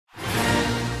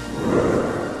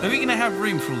Are we going to have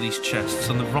room for all these chests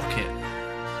on the rocket?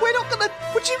 We're not going to...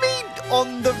 What do you mean,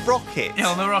 on the rocket? Yeah,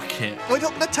 on the rocket. We're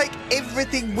not going to take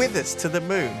everything with us to the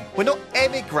moon. We're not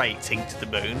emigrating to the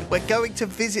moon. We're going to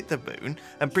visit the moon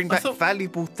and bring back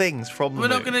valuable things from the moon.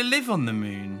 We're not going to live on the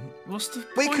moon. What's the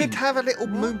We point? could have a little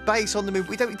moon base on the moon.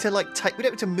 We don't need to we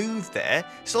don't need to move there.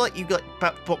 It's not like you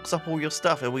box up all your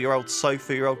stuff, all your old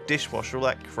sofa, your old dishwasher, all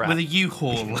that crap. With a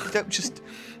U-Haul. You don't just...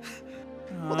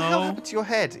 What the hell happened to your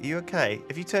head? Are you okay?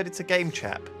 Have you turned into Game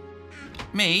Chap?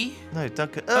 Me? No,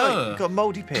 Duncan. Oh, you've got a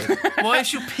mouldy pig. Why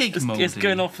is your pig mouldy? It's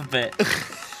going off a bit.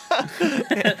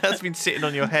 That's been sitting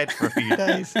on your head for a few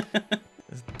days.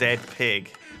 It's a dead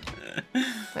pig.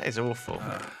 That is awful.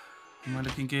 Am I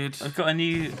looking good? I've got a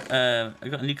new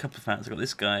couple of fans. I've got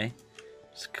this guy.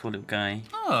 It's a cool little guy.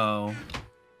 Oh.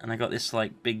 And I got this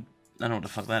like big, I don't know what the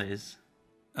fuck that is.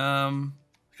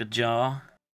 Like a jar.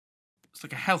 It's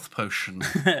like a health potion.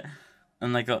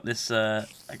 And I got this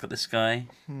guy.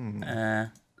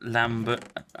 Lambert.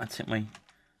 I took my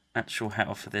actual hat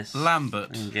off for this.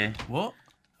 Lambert. There you go. What?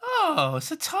 Oh,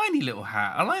 it's a tiny little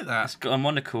hat. I like that. It's got a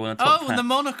monocle and a top hat. And the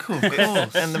monocle, of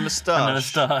course. And the moustache. And the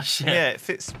moustache, yeah. Yeah, it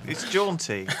fits. It's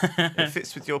jaunty. It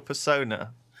fits with your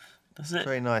persona. Does it?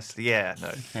 Very nicely. Yeah, no.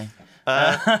 Okay.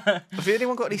 Have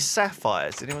anyone got any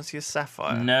sapphires? Did anyone see a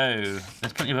sapphire? No.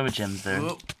 There's plenty of other gems there.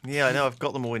 Whoa. Yeah, I know. I've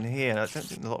got them all in here, and I don't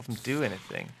think a lot of them do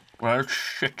anything. Well,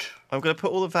 shit. I'm going to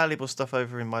put all the valuable stuff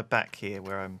over in my back here,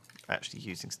 where I'm actually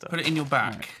using stuff. Put it in your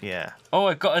back. Yeah. Oh,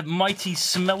 I've got a mighty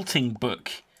smelting book.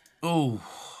 Oh.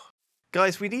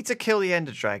 Guys, we need to kill the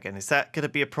Ender Dragon. Is that going to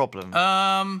be a problem?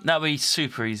 That'll be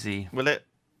super easy. Will it?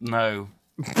 No.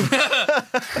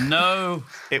 No.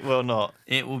 It will not.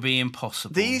 It will be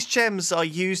impossible. These gems are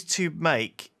used to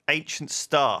make ancient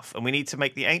staff, and we need to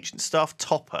make the ancient staff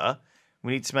topper.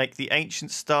 We need to make the ancient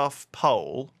staff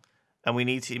pole, and we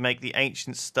need to make the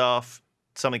ancient staff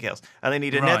something else. And they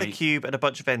need a nether cube and a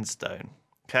bunch of endstone.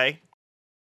 Okay?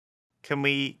 Can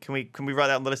we write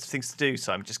that on the list of things to do,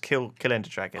 Simon? Just kill Ender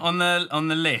Dragon. On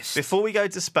the list. Before we go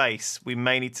to space, we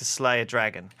may need to slay a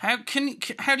dragon. How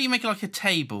do you make like a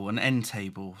table, an end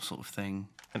table sort of thing?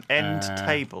 An end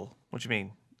table? What do you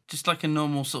mean? Just like a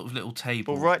normal sort of little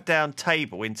table. Well, write down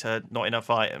table into not enough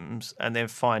items and then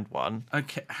find one.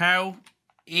 Okay, how?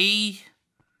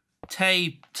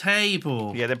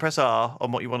 Table. Yeah, then press R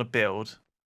on what you want to build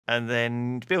and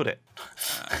then build it.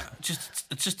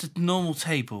 Just a normal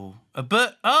table.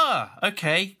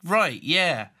 Okay, right,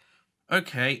 yeah.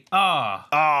 Okay, R.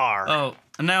 Oh,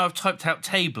 and now I've typed out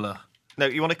tabler. No,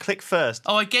 you want to click first.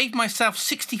 Oh, I gave myself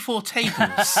 64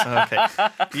 tables. Okay.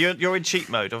 You're in cheat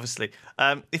mode, obviously.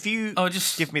 If you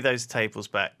just give me those tables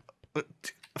back.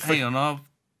 Hang on,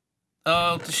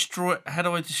 I'll destroy... How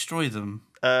do I destroy them?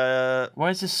 Why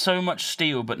is there so much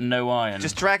steel but no iron?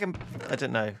 Just drag them... I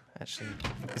don't know, actually.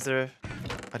 Is there a...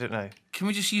 I don't know. Can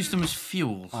we just use them as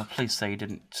fuel? Oh, please say you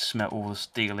didn't smelt all the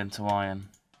steel into iron.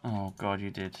 Oh, God, you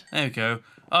did. There we go.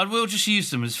 I will just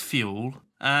use them as fuel,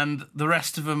 and the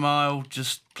rest of them I'll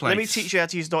just place. Let me teach you how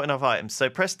to use not enough items. So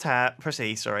press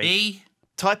E, sorry. E.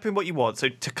 Type in what you want. So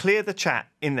to clear the chat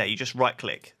in there, you just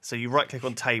right-click. So you right-click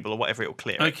on table or whatever, it'll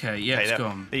clear it. Okay, yeah, it's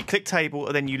gone. Then you click table,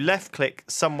 and then you left-click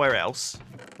somewhere else,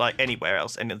 like anywhere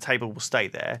else, and the table will stay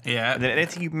there. Yeah. And then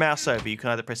anything you mouse over, you can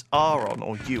either press R on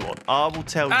or U on. R will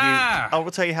tell you. I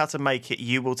will tell you how to make it.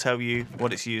 U will tell you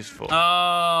what it's used for.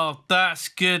 Oh, that's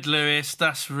good, Lewis.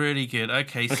 That's really good.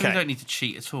 Okay, so we don't need to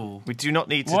cheat at all. We do not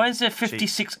need to. Why is there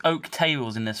 56 oak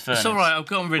tables in this furnace? It's all right. I've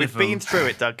gotten rid of them. We've been through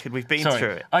it, Duncan. We've been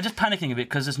through it. I'm just panicking a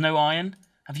bit because there's no iron.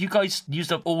 Have you guys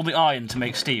used up all the iron to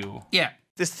make steel? Yeah.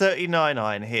 There's 39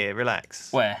 iron here.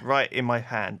 Relax. Where? Right in my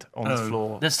hand on the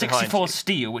floor. There's 64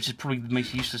 steel, which is probably the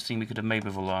most useless thing we could have made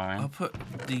with all iron. I'll put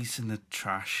these in the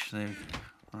trash. There we go.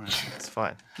 Right. It's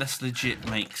fine. Let's legit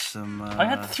make some... I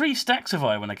had 3 stacks of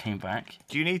iron when I came back.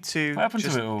 Do you need to what happened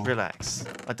just to it all? Relax?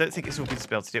 I don't think it's all been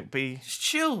spelled. It'll be... Just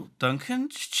chill, Duncan.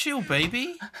 Just chill,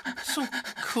 baby. It's all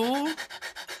cool.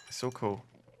 It's all cool.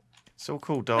 It's all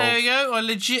cool, doll. There we go. I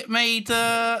legit made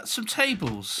some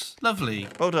tables. Lovely.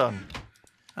 Well done.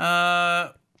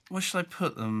 Where should I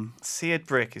put them? Seared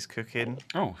brick is cooking.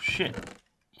 Oh, shit.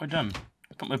 Well done.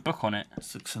 I put my book on it.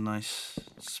 This looks a nice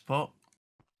spot.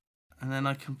 And then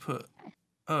I can put...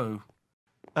 Oh.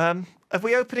 Are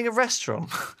we opening a restaurant?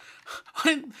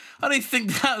 I don't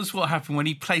think that was what happened when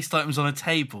he placed items on a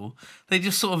table. They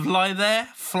just sort of lie there,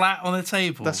 flat on a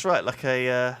table. That's right, like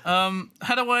a...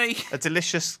 how do I... A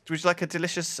delicious... Would you like a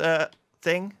delicious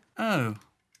thing? Oh.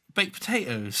 Baked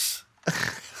potatoes.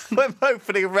 I'm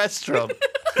opening a restaurant.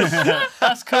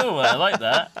 That's cool. I like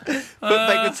that. Put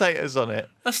baked potatoes on it.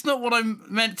 That's not what I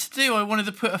meant to do. I wanted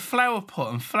to put a flower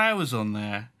pot and flowers on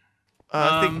there.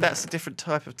 I think that's a different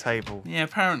type of table. Yeah,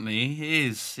 apparently it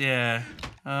is. Yeah.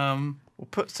 We'll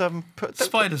put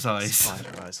Spider's eyes.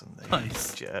 Spider eyes on there.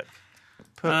 Nice. Jerk.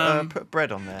 Put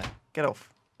bread on there. Get off.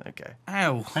 Okay.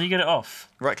 Ow. How do you get it off?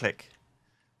 Right click.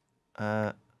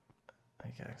 There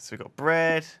you go. So we've got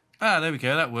bread. Ah, there we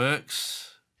go. That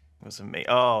works. Got some meat.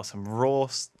 Oh, some raw.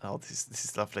 Oh, this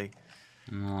is lovely.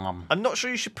 I'm not sure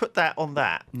you should put that on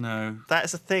that. No. That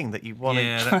is a thing that you want to...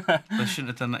 Yeah, I shouldn't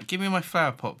have done that. Give me my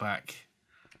flower pot back.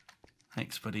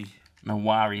 Thanks, buddy. No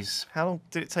worries. How long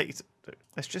did it take you to...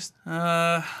 Let's just...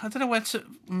 I don't know where to...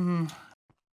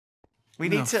 We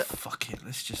need to... Fuck it.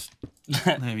 Let's just...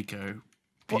 There we go.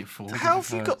 Beautiful. How have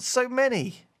you got so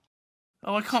many?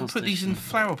 Oh, I can't put these in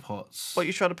flower pots. What are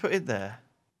you trying to put in there?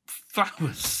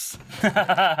 Flowers. They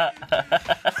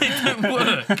don't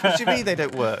work. What do you mean they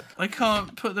don't work? I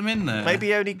can't put them in there.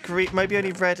 Maybe only green, maybe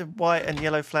only red and white and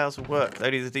yellow flowers will work.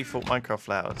 Only the default Minecraft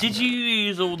flowers. Did you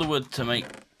use all the wood to make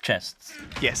chests?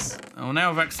 Yes. Oh, now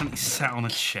I've accidentally sat on a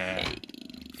chair.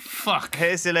 Fuck.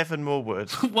 Here's 11 more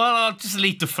wood. Well, I'll just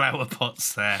leave the flower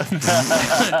pots there.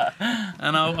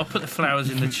 And I'll put the flowers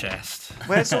in the chest.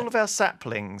 Where's all of our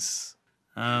saplings?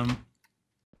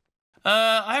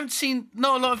 I haven't seen.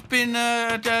 Not a lot have been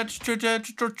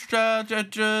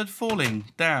falling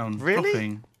down. Really?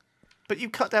 Dropping. But you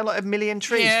cut down like 1 million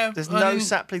trees. Yeah, There's I no didn't-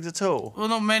 saplings at all. Well,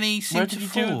 not many seem Where to did you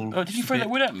fall. do? Oh, did you throw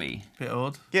that wood at me? Bit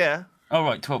odd. Yeah. Oh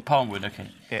right, 12 palm wood. Okay.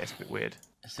 Yeah, it's a bit weird.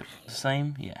 Is it the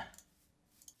same? Yeah.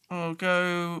 I'll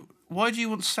go. Why do you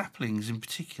want saplings in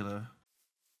particular?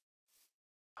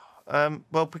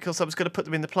 Well, because I was going to put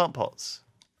them in the plant pots.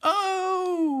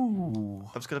 Oh.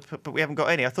 I was going to put, but we haven't got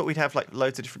any. I thought we'd have like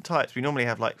loads of different types. We normally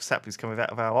have like saplings coming out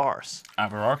of our arse.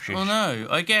 Avararchish. Oh no.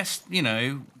 I guess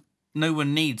no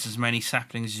one needs as many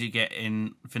saplings as you get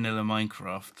in vanilla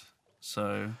Minecraft.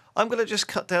 So. I'm going to just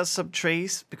cut down some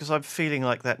trees because I'm feeling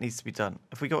like that needs to be done.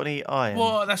 Have we got any iron?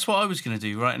 Well, that's what I was going to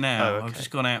do right now. Oh, okay. I've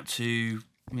just gone out to,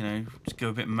 just go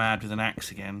a bit mad with an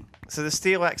axe again. So the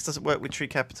steel axe doesn't work with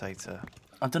TreeCapitator.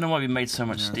 I don't know why we made so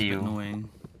much It's a bit steel. annoying.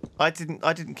 I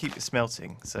didn't keep it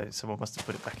smelting, so someone must have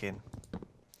put it back in.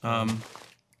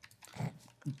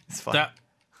 It's fine. That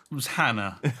was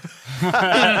Hannah.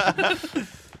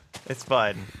 It's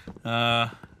fine.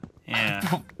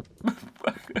 Yeah.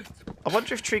 I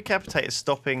wonder if TreeCapitator is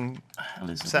stopping Hell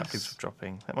is saplings this? from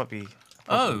dropping. That might be.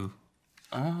 Oh,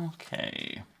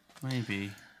 Okay.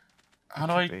 maybe. How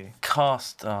do Could I be.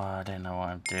 cast? Oh, I don't know what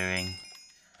I'm doing.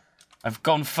 I've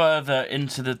gone further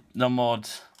into the mod.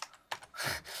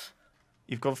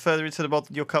 You've gone further into the mod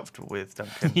than you're comfortable with,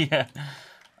 Duncan. Yeah.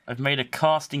 I've made a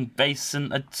casting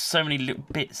basin. So many little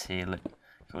bits here. Look,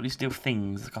 got all these little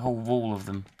things, like a whole wall of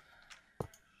them. What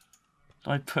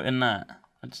do I put in that?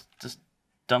 I just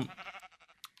dump.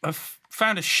 I've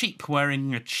found a sheep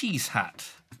wearing a cheese hat.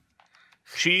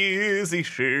 Cheesy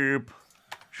sheep.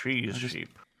 Cheese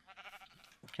sheep.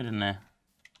 Get in there.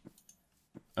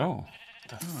 Oh,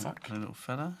 the fuck! Hello, little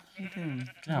fella. How you doing?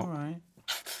 Get out. All right.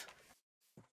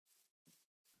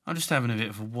 I'm just having a bit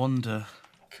of a wander.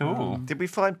 Cool. Did we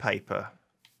find paper?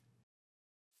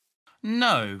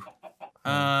 No.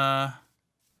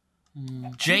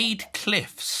 Jade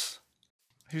Cliffs.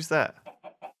 Who's that?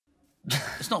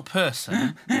 It's not a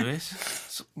person,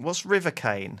 Lewis. What's river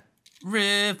cane?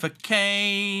 River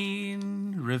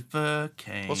cane, river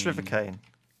cane. What's river cane?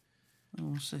 Oh,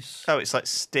 what's this? Oh, it's like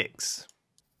sticks.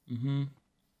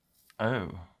 Oh.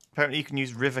 Apparently, you can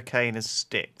use river cane as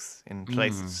sticks in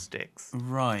place of sticks.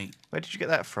 Right. Where did you get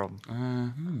that from?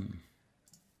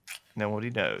 Nobody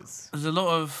knows. There's a lot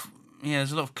of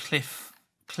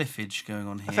cliffage going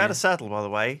on here. I found a saddle, by the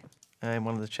way, in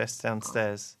one of the chests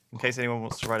downstairs. In case anyone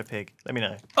wants to ride a pig, let me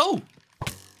know. Oh,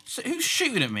 so who's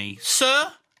shooting at me,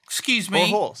 sir? Excuse Or me. a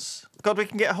horse. God, we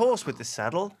can get a horse with this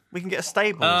saddle. We can get a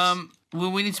stables.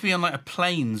 Well, we need to be on like a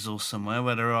plains or somewhere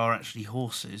where there are actually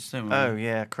horses, don't we? Oh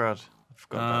yeah, crud. I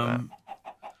forgot about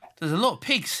that. There's a lot of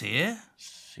pigs here.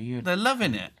 They're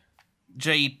loving it.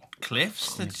 Jade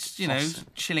Cliffs. They're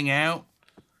just, chilling out.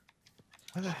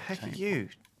 Where the heck are you?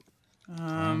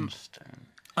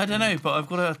 I don't know, but I've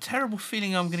got a terrible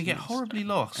feeling I'm going to get horribly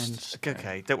lost.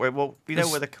 Okay, don't worry. Well, we know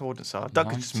where the coordinates are.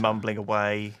 Duncan's just mumbling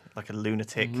away like a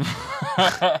lunatic. If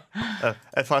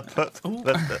I put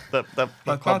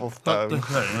the cobblestone.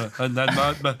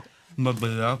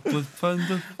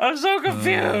 I'm so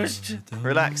confused.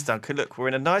 Relax, Duncan. Look, we're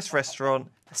in a nice restaurant.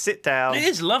 Sit down. It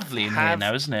is lovely in here have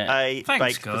now, isn't it? A Thanks,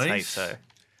 baked guys. potato.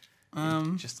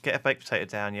 Just get a baked potato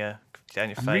down your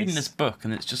face. I'm reading this book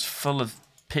and it's just full of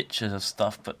pictures of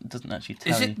stuff, but it doesn't actually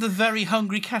tell Is you. it The Very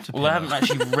Hungry Caterpillar? Well, I haven't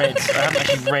actually read it.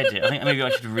 I think maybe I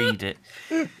should read it.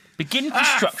 Begin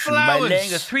construction by flowers.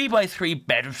 laying a 3x3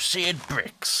 bed of seared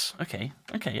bricks. Okay,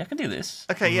 I can do this.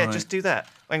 Okay, yeah, Right. just do that.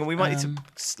 Hang on, we might need to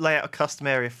lay out a custom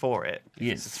area for it.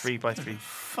 Yes. It's a 3x3.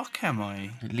 Fuck am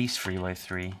I? At least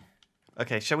 3x3.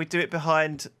 Okay, shall we do it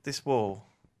behind this wall?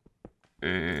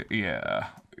 Yeah,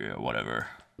 whatever.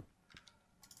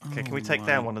 Okay, can we take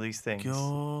down one of these things?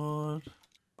 God,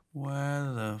 where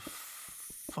the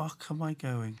fuck am I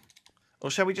going? Or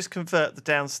shall we just convert the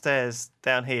downstairs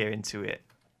down here into it?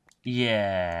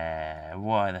 Yeah,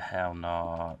 why the hell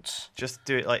not? Just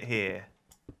do it like here.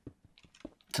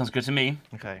 Sounds good to me.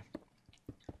 Okay.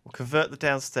 We'll convert the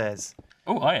downstairs.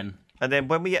 Oh, iron. And then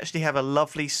when we actually have a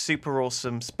lovely, super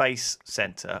awesome space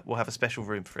centre, we'll have a special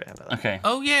room for it. How about that? Okay.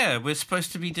 Oh yeah, we're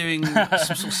supposed to be doing some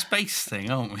sort of space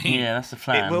thing, aren't we? Yeah, that's the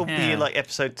plan. It will be Yeah. like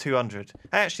episode 200.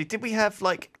 Actually, did we have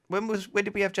like when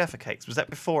did we have Jaffa cakes? Was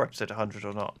that before episode 100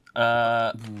 or not?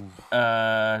 I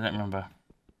don't remember.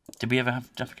 Did we ever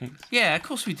have Jaffa cakes? Yeah, of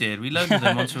course we did. We loaded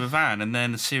them onto a van, and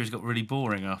then the series got really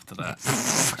boring after that.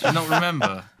 Do you not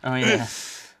remember? Oh yeah,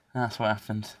 that's what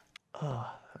happened. Oh,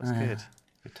 that was good.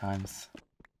 Good times.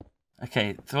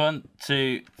 Okay, 1,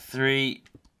 2, 3.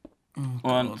 Oh,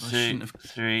 1, God, I 2, shouldn't have-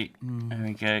 3. There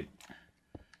we go.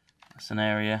 That's an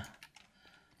area.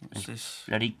 What's this?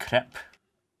 Bloody crap.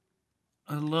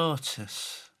 A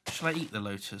lotus. Shall I eat the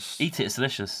lotus? Eat it, it's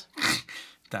delicious.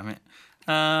 Damn it.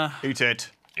 Eat it.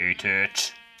 Eat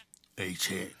it.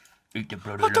 Eat it. Eat the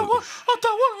bloody I don't want. lotus. I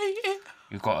don't want to eat it.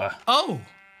 You've got Oh.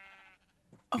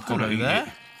 Oh, gotta hello eat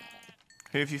there.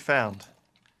 Who have you found?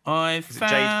 I it Jade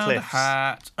found a Cliffs?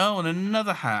 hat. Oh, and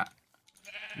another hat.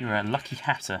 You're a lucky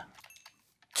hatter.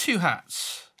 2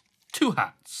 hats. 2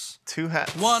 hats. 2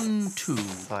 hats. 1, 2.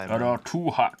 Simon. Got our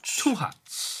 2 hats. 2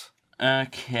 hats.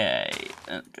 Okay.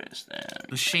 That goes there.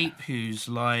 The sheep whose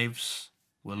lives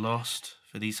were lost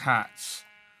for these hats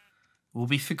will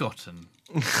be forgotten.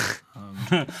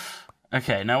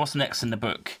 Okay, now what's next in the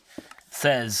book? It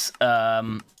says,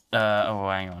 oh,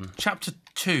 hang on. Chapter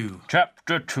 2.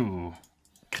 Chapter 2.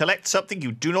 Collect something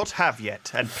you do not have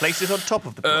yet and place it on top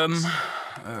of the books.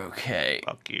 Okay.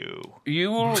 Fuck you. You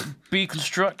will be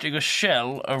constructing a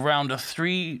shell around a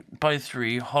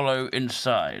 3x3 hollow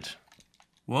inside.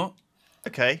 What?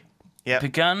 Okay. Yeah.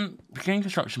 Begin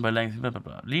construction by laying blah blah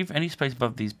blah. Leave any space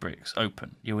above these bricks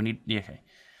open. You will need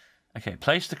okay.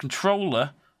 Place the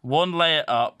controller 1 layer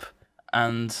up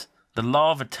and the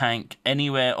lava tank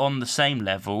anywhere on the same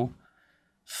level.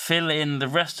 Fill in the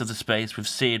rest of the space with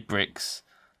seared bricks,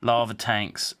 lava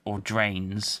tanks, or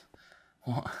drains.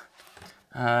 What?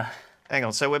 Hang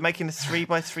on. So we're making a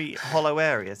 3x3 hollow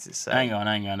area, does it say? Hang on.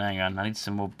 I need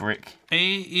some more brick. Are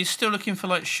you still looking for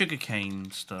like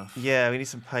sugarcane stuff? Yeah, we need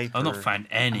some paper. I've not found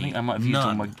I any. think I might have used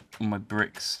all None. my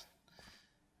bricks.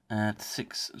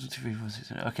 6, 2, 3, 4,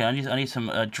 6. Okay, I need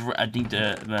some.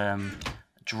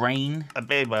 Drain.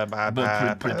 Control.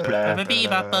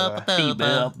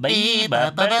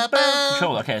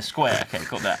 Okay, square. Okay,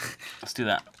 got that. Let's do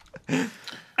that.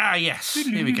 Ah, yes.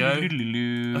 Here we go.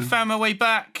 I found my way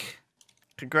back.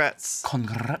 Congrats.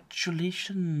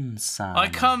 Congratulations, son. I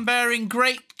come bearing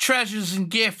great treasures and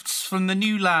gifts from the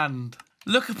new land.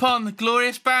 Look upon the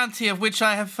glorious bounty of which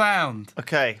I have found.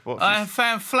 Okay. What? I have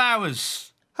found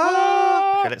flowers.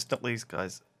 Okay, let's knock these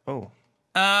guys. Oh.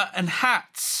 And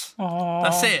hats.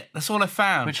 That's it. That's all I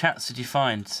found. Which hats did you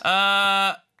find?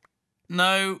 No.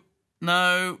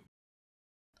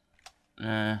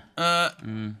 Are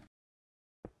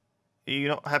you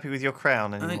not happy with your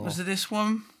crown I anymore? think, was it this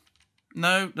one?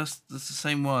 No, that's the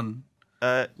same one.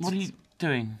 What are you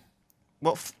doing?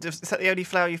 Is that the only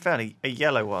flower you found? A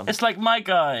yellow one? It's like my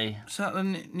guy. Is that the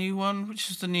new one? Which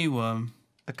is the new one?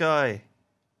 A guy.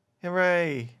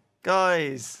 Hooray.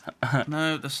 Guys.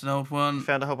 No, that's an old one.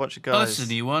 Found a whole bunch of Oh, guys. this is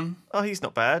a new one. Oh, he's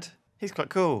not bad. He's quite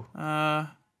cool. And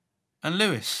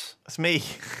Lewis. That's me.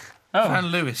 Oh,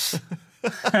 Found Lewis.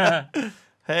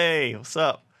 Hey, what's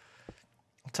up?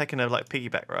 I'm taking a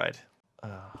piggyback ride.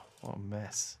 Oh, what a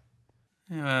mess.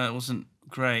 Yeah, it wasn't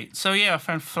great. So yeah, I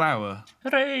found flour.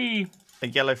 hooray! A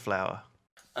yellow flower.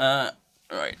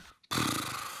 Right.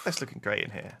 That's looking great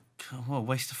in here. God, what a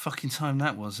waste of fucking time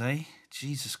that was, eh?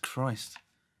 Jesus Christ.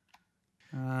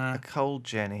 A coal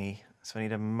jenny. So I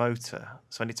need a motor.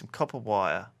 So I need some copper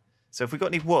wire. So have we got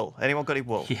any wool? Anyone got any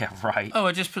wool? Yeah, right. Oh,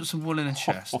 I just put some wool in a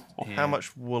chest. How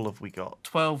much wool have we got?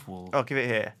 12 wool. Oh, give it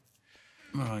here.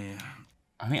 Oh, yeah.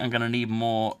 I think I'm gonna need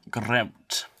more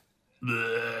grout.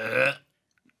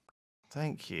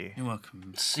 Thank you. You're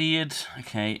welcome. Seared.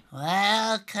 Okay.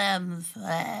 Welcome,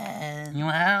 friend. You're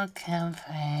welcome,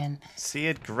 friend.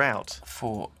 Seared grout.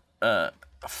 For a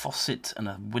faucet and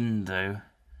a window.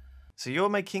 So you're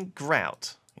making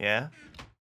grout, yeah?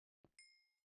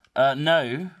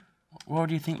 No. Why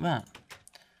do you think that?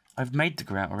 I've made the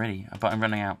grout already, but I'm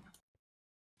running out.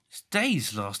 This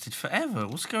day's lasted forever.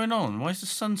 What's going on? Why is the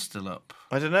sun still up?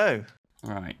 I don't know.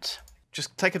 Right.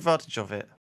 Just take advantage of it.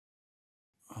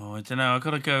 Oh, I don't know. I've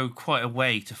got to go quite a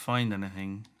way to find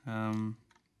anything.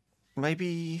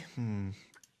 Maybe.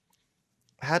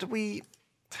 How do we?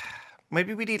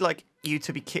 Maybe we need like you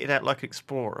to be kitted out like an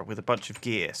explorer with a bunch of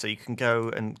gear, so you can go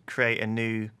and create a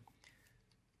new.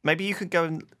 Maybe you could go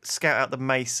and scout out the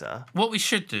mesa. What we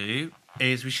should do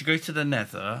is we should go to the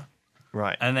Nether,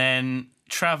 Right. and then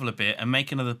travel a bit and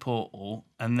make another portal,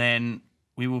 and then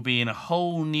we will be in a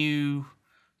whole new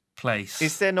place.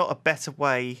 Is there not a better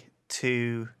way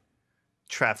to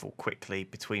travel quickly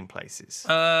between places?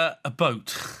 A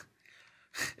boat.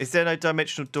 Is there no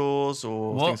dimensional doors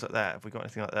or What? things like that? Have we got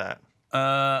anything like that?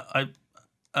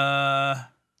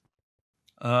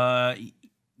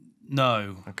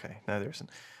 No. Okay, no, there isn't.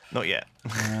 Not yet.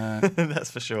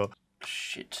 That's for sure.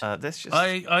 Shit. Let's just.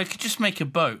 I could just make a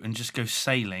boat and just go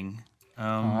sailing.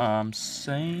 I'm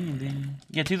sailing.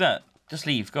 Yeah, do that. Just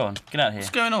leave. Go on. Get out of here. What's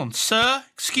going on, sir?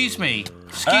 Excuse me.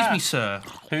 Excuse me, sir.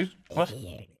 Who? What?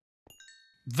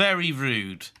 Very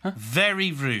rude. Huh?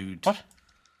 Very rude. What?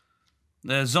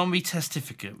 The zombie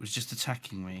testificate was just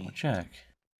attacking me. Jerk.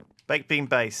 Baked bean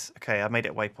base. Okay, I made it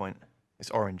a waypoint. It's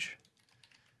orange.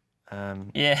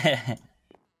 Yeah.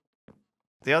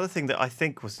 The other thing that I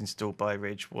think was installed by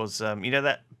Ridge was, you know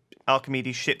that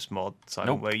Archemedes Ships mod, Simon,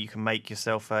 Nope. where you can make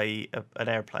yourself an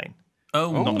airplane.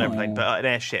 Oh, Not an airplane, but an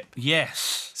airship.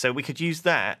 yes. So we could use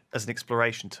that as an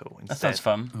exploration tool instead. That sounds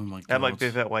fun. Oh my god. That might be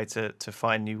a better way to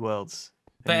find new worlds.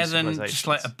 and better new than just civilizations.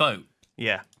 like a boat.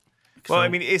 Yeah. 'Cause Well, I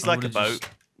mean, it is like a would've boat.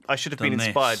 just I should have been done this.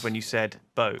 inspired when you said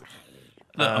boat.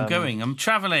 Look, I'm going. I'm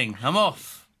travelling. I'm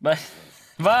off. Bye.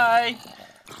 Bye.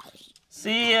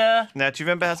 See ya. Now, do you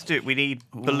remember how to do it? We need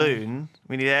balloon.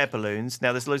 We need air balloons.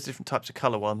 Now, there's loads of different types of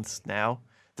colour ones now.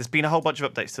 There's been a whole bunch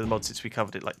of updates to the mod since we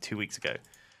covered it like 2 weeks ago.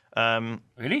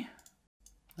 Really?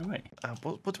 No way.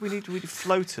 What do we need? Do we need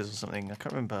floaters or something? I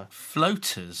can't remember.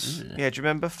 Floaters. Yeah, do you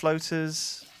remember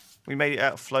floaters? We made it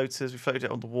out of floaters. We floated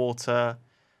it on the water,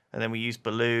 and then we used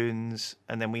balloons,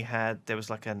 and then there was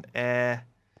like an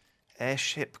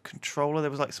airship controller. There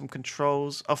was like some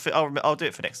controls. I'll do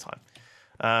it for next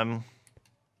time.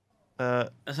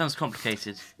 That sounds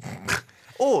complicated.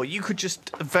 Or you could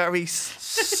just very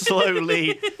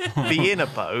slowly be in a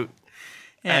boat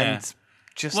Yeah. and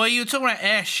just. Well, you were talking about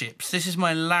airships. This is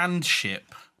my land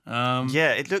ship.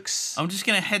 Yeah, it looks. I'm just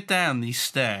going to head down these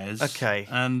stairs. Okay.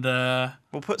 And,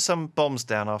 We'll put some bombs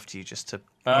down after you just to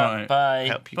Bye. Alright. Bye.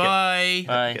 help you bye.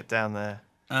 Bye. get down there.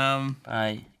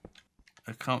 Bye.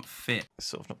 I can't fit. It's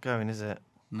sort of not going, is it?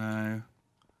 No.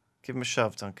 Give him a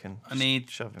shove, Duncan. I need-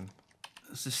 Shove him.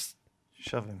 Let's just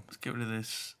Shove him. let's get rid of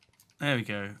this. There we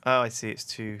go. Oh, I see. It's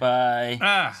too. Bye.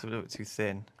 Ah. It's a little bit too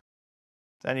thin.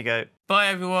 Down you go. Bye,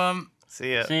 everyone.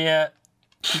 See ya. See ya.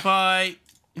 Bye.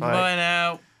 Bye. Bye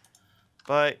now.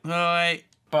 Bye. Bye.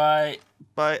 Bye.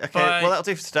 Bye. Okay. Bye. Well, that'll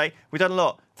do for today. We've done a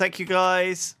lot. Thank you,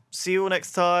 guys. See you all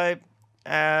next time.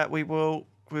 We will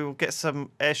get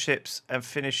some airships and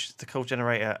finish the coal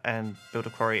generator and build a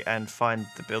quarry and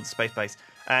build the space base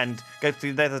and go to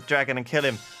the Nether Dragon and kill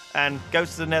him and go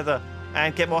to the Nether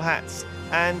and get more hats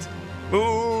and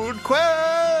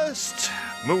MoonQuest.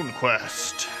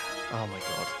 MoonQuest. Oh my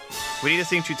god. We need a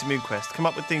theme tune to MoonQuest. Come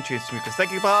up with theme tunes to MoonQuest.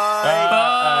 Thank you. Bye. Bye.